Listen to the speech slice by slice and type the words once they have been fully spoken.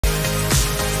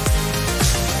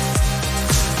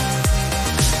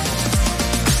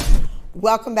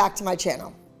Welcome back to my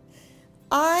channel.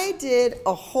 I did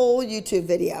a whole YouTube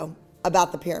video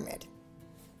about the pyramid.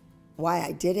 Why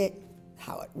I did it,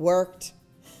 how it worked,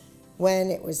 when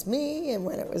it was me and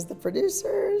when it was the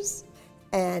producers.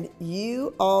 And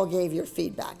you all gave your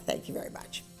feedback. Thank you very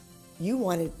much. You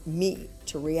wanted me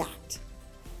to react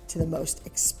to the most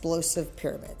explosive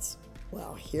pyramids.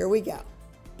 Well, here we go.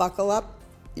 Buckle up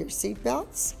your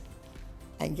seatbelts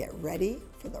and get ready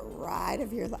for the ride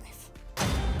of your life.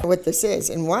 What this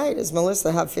is, and why does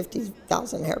Melissa have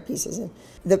 50,000 hair pieces in?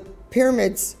 The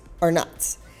pyramids are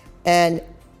nuts. And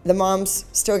the moms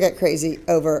still get crazy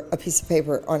over a piece of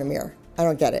paper on a mirror. I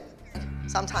don't get it.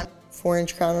 Sometimes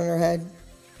 4-inch crown on her head.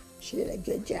 She did a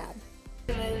good job.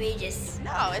 The movie just...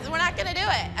 No, we're not gonna do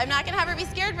it. I'm not gonna have her be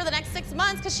scared for the next 6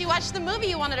 months because she watched the movie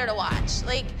you wanted her to watch.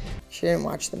 Like, she didn't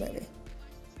watch the movie.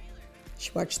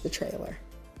 She watched the trailer.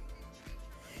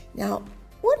 Now,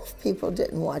 what if people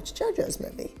didn't watch JoJo's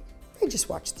movie? They just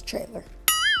watched the trailer.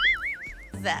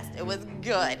 zest. It was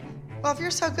good. Well, if you're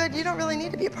so good, you don't really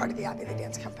need to be a part of the APPAREL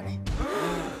Dance Company.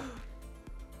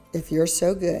 If you're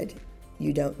so good,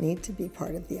 you don't need to be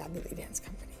part of the APPAREL Dance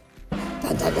Company.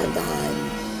 Dun, dun, dun,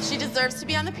 dun. She deserves to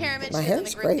be on the pyramid. My She's in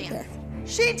hair's the group great dance. there.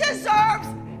 She deserves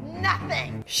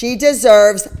nothing. She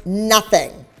deserves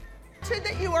nothing.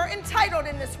 That you are entitled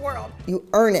in this world. You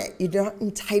earn it. You're not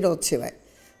entitled to it.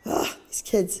 Ugh, these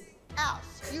kids.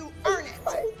 Else, you earn it.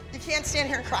 You can't stand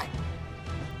here and cry.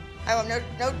 I will no,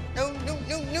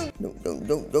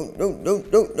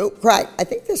 cry. I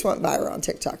think this went viral on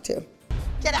TikTok too.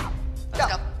 Get out. Go.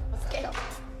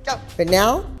 Go. But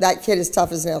now that kid is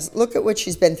tough as nails. Look at what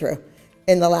she's been through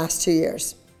in the last 2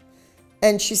 years.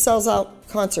 And she sells out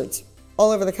concerts all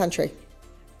over the country.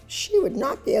 She would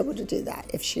not be able to do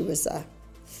that if she was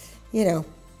you know,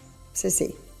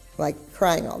 sissy, like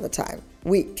crying all the time,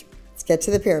 weak. Let's get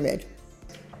to the pyramid.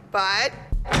 But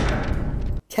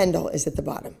Kendall is at the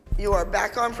bottom. you are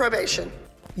back on probation.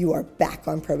 You are back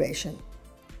on probation.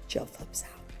 Jill flips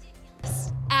out.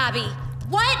 Abby,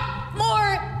 what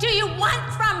more do you want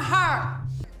from her?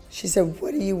 She said,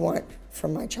 what do you want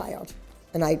from my child?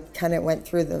 And I kind of went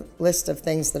through the list of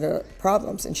things that are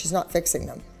problems, and she's not fixing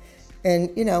them.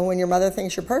 And you know, when your mother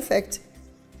thinks you're perfect,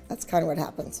 that's kind of what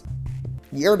happens.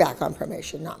 You're back on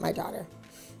probation, not my daughter.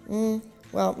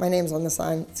 Well, my name's on the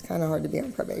sign. It's kind of hard to be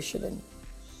on probation and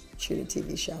shoot a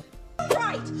TV show.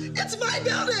 Right. It's my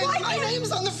building. My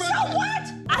name's on the front. So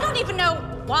what? I don't even know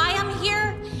why I'm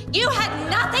here. You had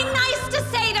nothing nice to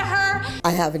say to her.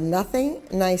 I have nothing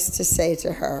nice to say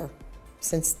to her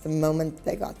since the moment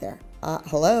they got there.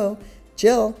 Hello,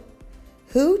 Jill,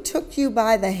 who took you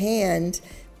by the hand,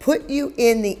 put you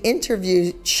in the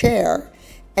interview chair,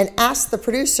 and asked the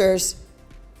producers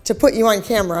to put you on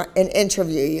camera and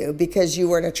interview you because you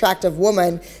were an attractive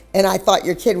woman and I thought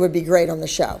your kid would be great on the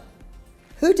show?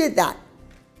 Who did that?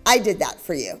 I did that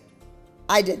for you.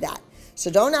 I did that.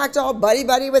 So don't act all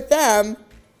buddy-buddy with them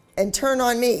and turn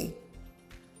on me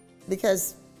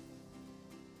because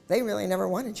they really never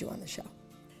wanted you on the show.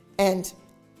 And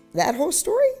that whole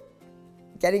story,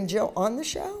 getting Jill on the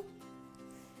show,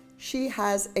 she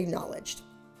has acknowledged.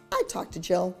 I talk to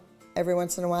Jill every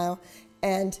once in a while,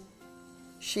 and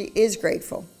she is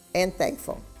grateful and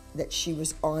thankful that she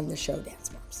was on the show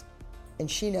Dance Moms. And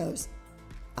she knows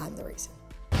I'm the reason.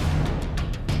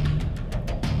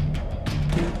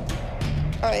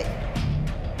 All right.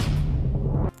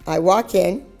 I walk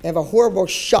in, I have a horrible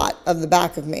shot of the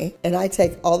back of me, and I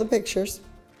take all the pictures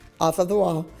off of the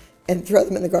wall and throw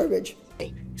them in the garbage.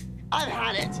 I've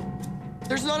had it.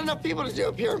 There's not enough people to do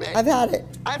a pyramid. I've had it.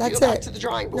 I have That's to go back it. to the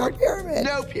drawing board. No pyramid.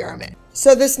 No pyramid.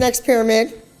 So this next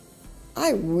pyramid,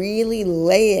 I really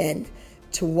lay in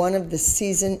to one of the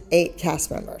season 8 cast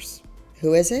members.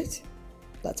 Who is it?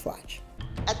 Let's watch.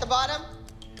 At the bottom,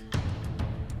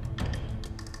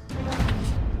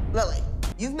 Lily,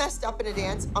 you've messed up in a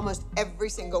dance almost every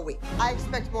single week. I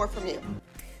expect more from you.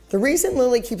 The reason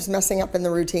Lily keeps messing up in the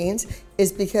routines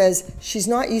is because she's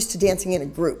not used to dancing in a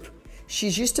group.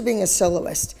 She's used to being a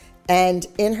soloist. And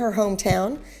in her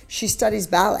hometown, she studies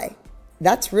ballet.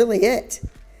 That's really it.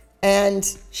 And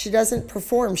she doesn't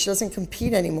perform, she doesn't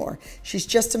compete anymore. She's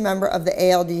just a member of the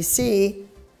ALDC,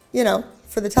 you know,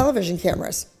 for the television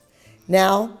cameras.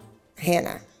 Now,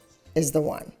 Hannah is the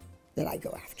one that I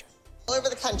go after. All over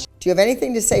the country. Do you have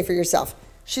anything to say for yourself?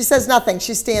 She says nothing,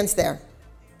 she stands there.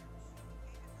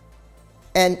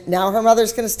 And now her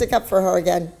mother's gonna stick up for her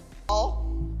again.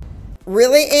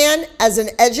 Really, Anne? As an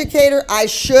educator, I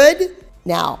should?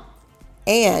 Now,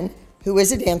 Anne, who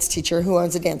is a dance teacher, who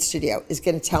owns a dance studio, is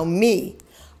gonna tell me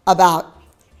about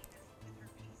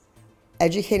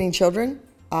educating children.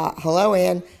 Hello,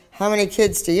 Anne. How many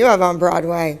kids do you have on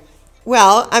Broadway?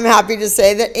 Well, I'm happy to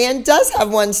say that Ann does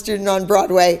have one student on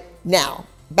Broadway now.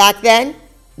 Back then,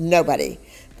 nobody.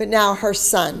 But now her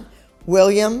son,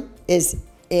 William, is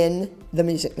in The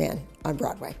Music Man on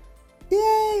Broadway.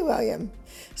 Yay, William.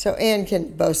 So Ann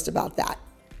can boast about that.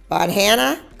 But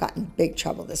Hannah got in big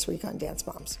trouble this week on Dance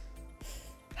Moms.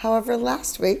 However,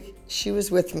 last week, she was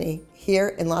with me here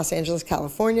in Los Angeles,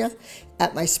 California,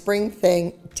 at my spring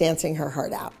thing, dancing her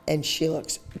heart out. And she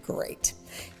looks great.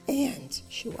 And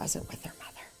she wasn't with her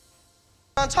mother.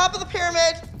 On top of the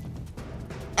pyramid,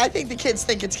 I think the kids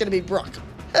think it's gonna be Brooke.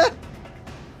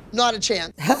 Not a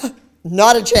chance.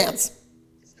 Not a chance.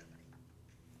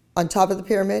 On top of the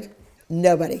pyramid,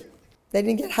 nobody. They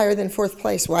didn't get higher than 4th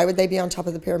place. Why would they be on top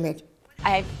of the pyramid?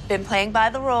 I've been playing by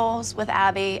the rules with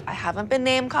Abby. I haven't been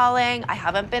name calling. I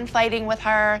haven't been fighting with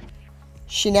her.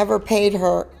 She never paid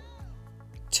her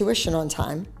tuition on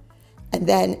time. And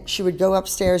then she would go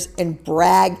upstairs and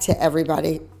brag to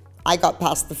everybody, I got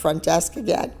past the front desk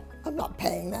again. I'm not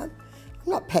paying them.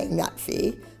 I'm not paying that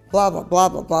fee. Blah, blah, blah,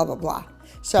 blah, blah, blah, blah.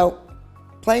 So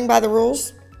playing by the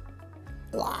rules,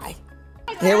 lie.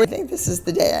 Here we think this is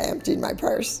the day I emptied my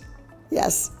purse.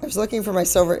 Yes, I was looking for my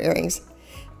silver earrings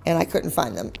and I couldn't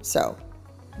find them. So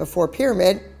before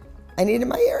pyramid, I needed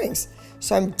my earrings.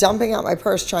 So I'm dumping out my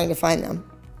purse trying to find them.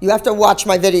 You have to watch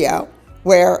my video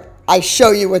where I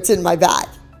show you what's in my bag.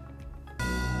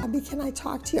 Abby, can I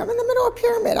talk to you? I'm in the middle of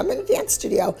pyramid. I'm in a dance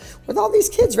studio with all these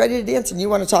kids ready to dance and you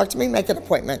want to talk to me? Make an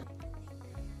appointment.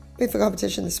 We have a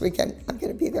competition this weekend. I'm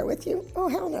going to be there with you. Oh,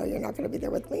 hell no, you're not going to be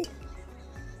there with me.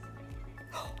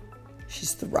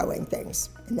 She's throwing things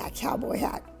in that cowboy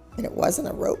hat. And it wasn't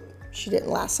a rope. She didn't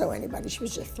lasso anybody. She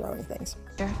was just throwing things.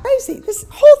 Crazy. This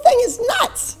whole thing is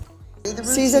nuts.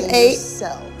 Season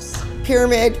 8,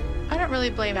 pyramid. I don't really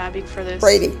blame Abby for this.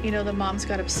 Brady. You know, the moms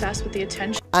got obsessed with the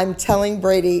attention. I'm telling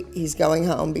Brady he's going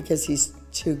home because he's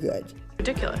too good.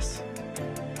 Ridiculous.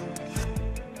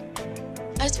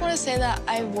 I just want to say that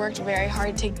I worked very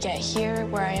hard to get here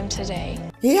where I am today.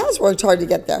 He has worked hard to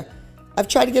get there. I've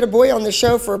tried to get a boy on the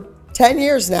show for 10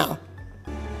 years now.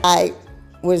 I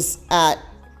was at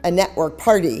a network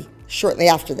party shortly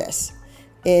after this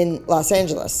in Los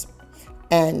Angeles,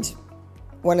 and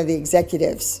one of the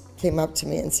executives came up to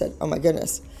me and said, oh my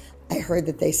goodness, I heard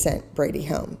that they sent Brady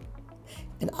home.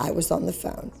 And I was on the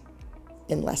phone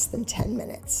in less than 10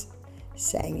 minutes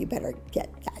saying, you better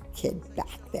get that kid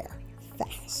back there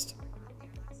fast.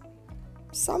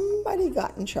 Somebody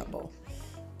got in trouble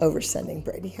over sending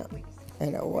Brady home,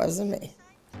 and it wasn't me.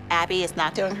 Abby is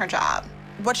not doing her job.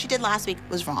 What she did last week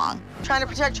was wrong. Trying to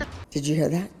protect her. Did you hear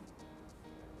that?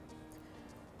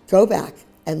 Go back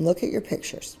and look at your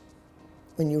pictures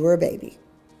when you were a baby,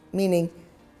 meaning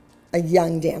a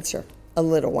young dancer, a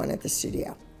little one at the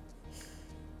studio,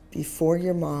 before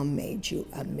your mom made you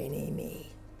a mini-me.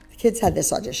 The kids had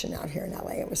this audition out here in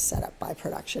LA. It was set up by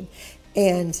production,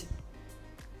 and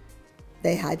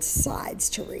they had sides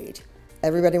to read.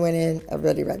 Everybody went in,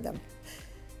 everybody read them.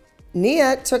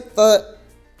 Nia took the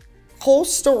whole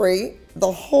story,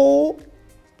 the whole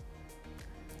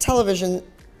television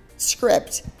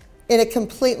script in a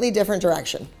completely different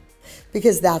direction,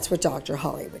 because that's what Dr.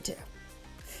 Holly would do.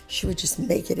 She would just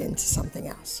make it into something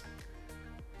else.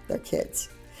 They're kids.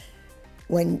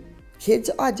 When kids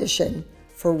audition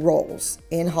for roles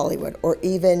in Hollywood or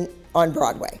even on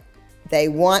Broadway, they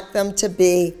want them to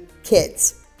be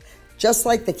kids, just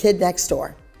like the kid next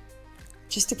door,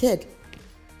 just a kid.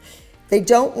 They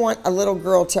don't want a little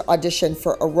girl to audition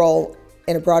for a role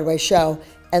in a Broadway show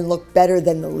and look better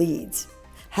than the leads,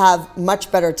 have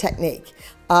much better technique,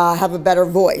 have a better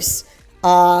voice,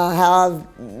 have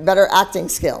better acting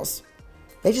skills.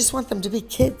 They just want them to be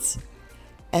kids.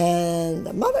 And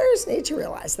the mothers need to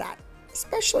realize that,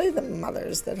 especially the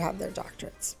mothers that have their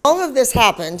doctorates. All of this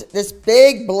happened, this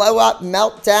big blow up,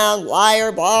 meltdown,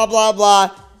 liar, blah, blah,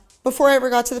 blah, before I ever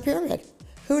got to the pyramid.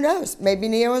 Who knows? Maybe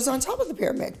Nia was on top of the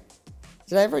pyramid.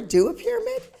 Did I ever do a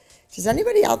pyramid? Does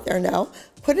anybody out there know?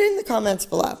 Put it in the comments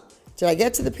below. Did I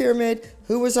get to the pyramid?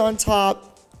 Who was on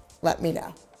top? Let me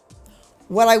know.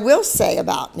 What I will say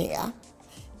about Nia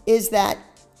is that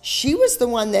she was the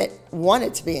one that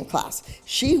wanted to be in class.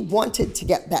 She wanted to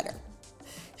get better.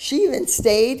 She even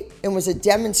stayed and was a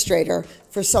demonstrator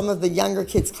for some of the younger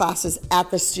kids' classes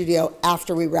at the studio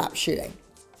after we wrapped shooting.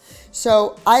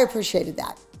 So I appreciated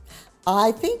that.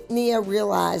 I think Nia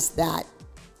realized that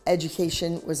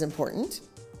education was important.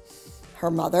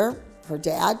 Her mother, her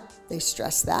dad, they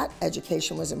stressed that.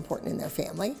 Education was important in their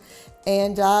family.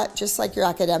 And just like your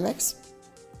academics,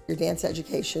 your dance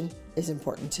education is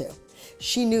important too.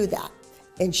 She knew that.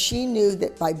 And she knew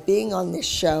that by being on this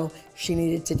show, she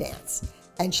needed to dance.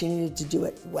 And she needed to do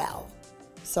it well.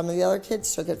 Some of the other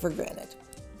kids took it for granted.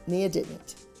 Nia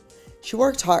didn't. She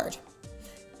worked hard.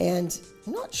 And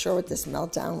I'm not sure what this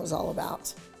meltdown was all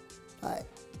about, but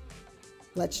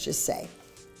let's just say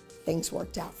things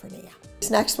worked out for Nia.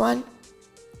 This next one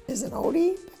is an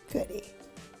oldie but goodie.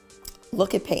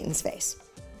 Look at Peyton's face.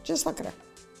 Just look at her.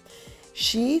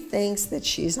 She thinks that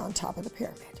she's on top of the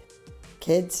pyramid.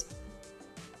 Kids,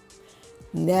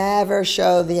 never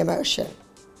show the emotion.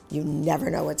 You never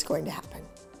know what's going to happen.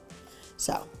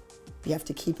 So you have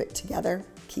to keep it together,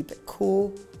 keep it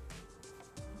cool,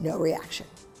 no reaction.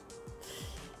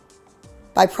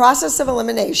 By process of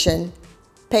elimination,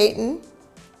 Peyton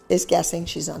is guessing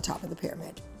she's on top of the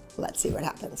pyramid. Let's see what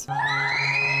happens.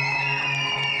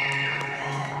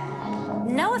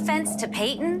 No offense to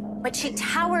Peyton, but she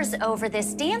towers over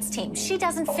this dance team. She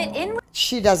doesn't fit in.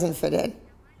 She doesn't fit in.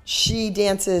 She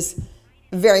dances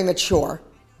very mature.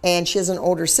 And she has an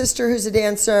older sister who's a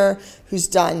dancer, who's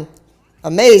done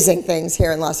amazing things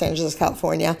here in Los Angeles,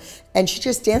 California. And she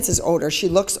just dances older. She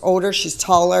looks older, she's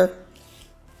taller.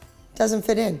 Doesn't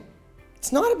fit in.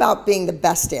 It's not about being the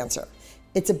best dancer.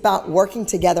 It's about working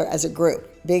together as a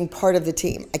group, being part of the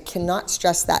team. I cannot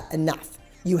stress that enough.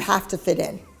 You have to fit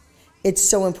in. It's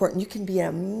so important. You can be an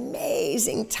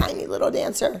amazing, tiny little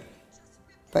dancer,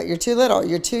 but you're too little,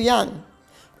 you're too young.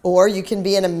 Or you can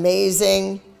be an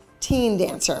amazing teen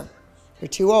dancer. You're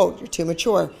too old, you're too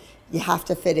mature. You have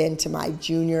to fit into my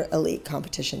junior elite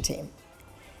competition team.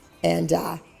 And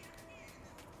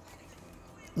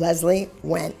Leslie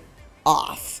went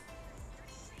off.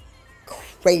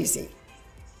 Crazy.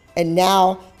 And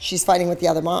now she's fighting with the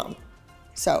other mom.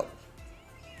 So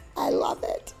I love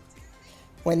it.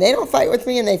 When they don't fight with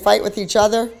me and they fight with each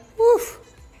other, woof,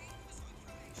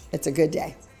 it's a good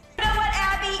day. You know what,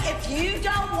 Abby? If you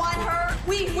don't want her,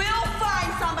 we will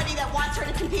find somebody that wants her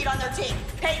to compete on their team.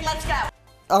 Peyton, let's go.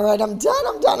 All right, I'm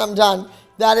done.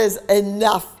 That is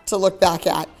enough to look back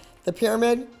at. The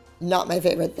pyramid, not my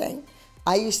favorite thing.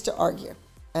 I used to argue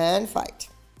and fight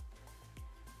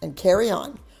and carry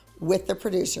on with the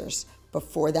producers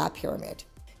before that pyramid.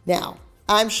 Now,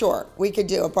 I'm sure we could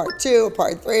do a part 2, a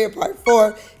part 3, a part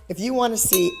 4. If you want to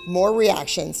see more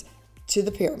reactions to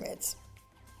the pyramids,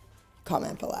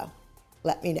 comment below.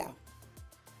 Let me know.